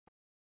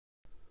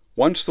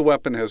Once the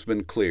weapon has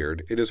been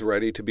cleared, it is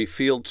ready to be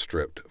field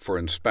stripped for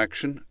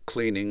inspection,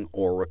 cleaning,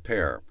 or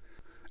repair.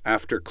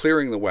 After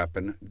clearing the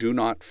weapon, do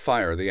not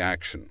fire the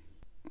action.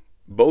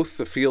 Both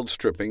the field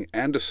stripping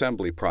and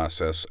assembly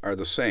process are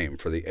the same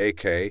for the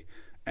AK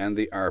and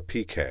the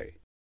RPK.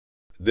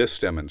 This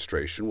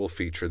demonstration will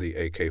feature the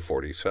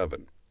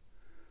AK47.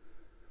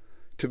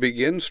 To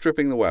begin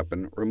stripping the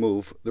weapon,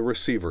 remove the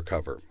receiver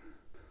cover.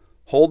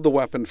 Hold the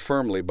weapon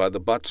firmly by the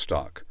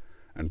buttstock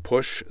and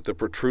push the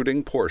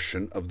protruding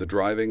portion of the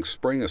driving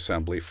spring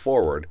assembly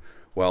forward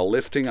while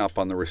lifting up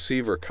on the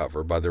receiver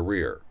cover by the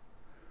rear.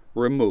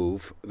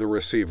 Remove the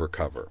receiver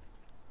cover.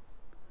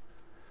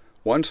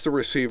 Once the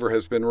receiver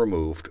has been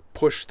removed,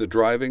 push the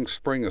driving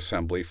spring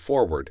assembly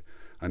forward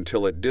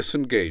until it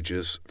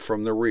disengages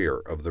from the rear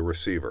of the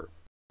receiver.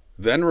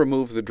 Then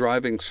remove the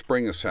driving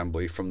spring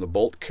assembly from the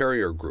bolt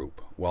carrier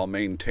group while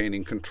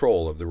maintaining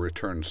control of the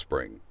return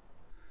spring.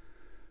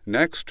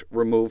 Next,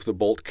 remove the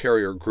bolt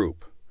carrier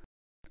group.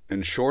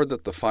 Ensure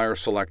that the fire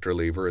selector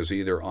lever is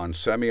either on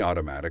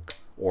semi-automatic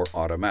or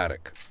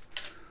automatic.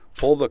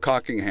 Pull the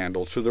cocking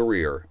handle to the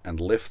rear and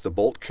lift the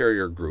bolt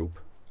carrier group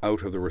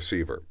out of the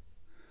receiver.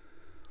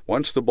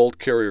 Once the bolt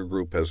carrier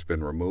group has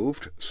been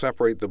removed,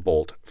 separate the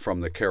bolt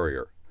from the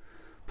carrier.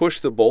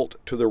 Push the bolt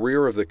to the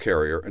rear of the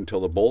carrier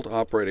until the bolt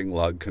operating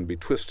lug can be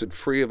twisted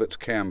free of its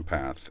cam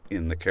path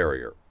in the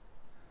carrier.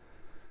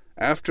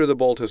 After the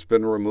bolt has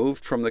been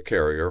removed from the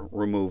carrier,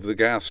 remove the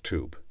gas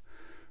tube.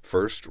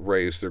 First,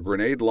 raise the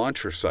grenade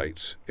launcher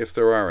sights, if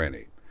there are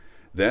any.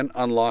 Then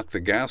unlock the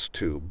gas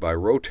tube by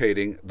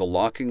rotating the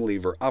locking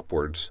lever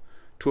upwards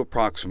to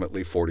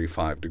approximately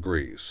 45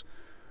 degrees.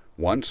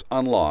 Once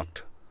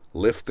unlocked,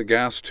 lift the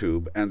gas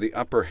tube and the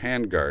upper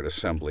handguard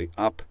assembly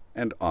up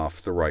and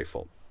off the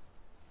rifle.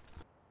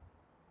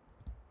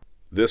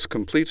 This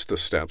completes the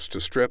steps to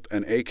strip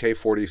an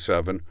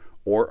AK-47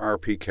 or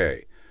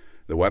RPK.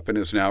 The weapon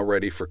is now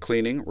ready for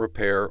cleaning,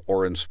 repair,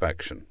 or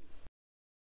inspection.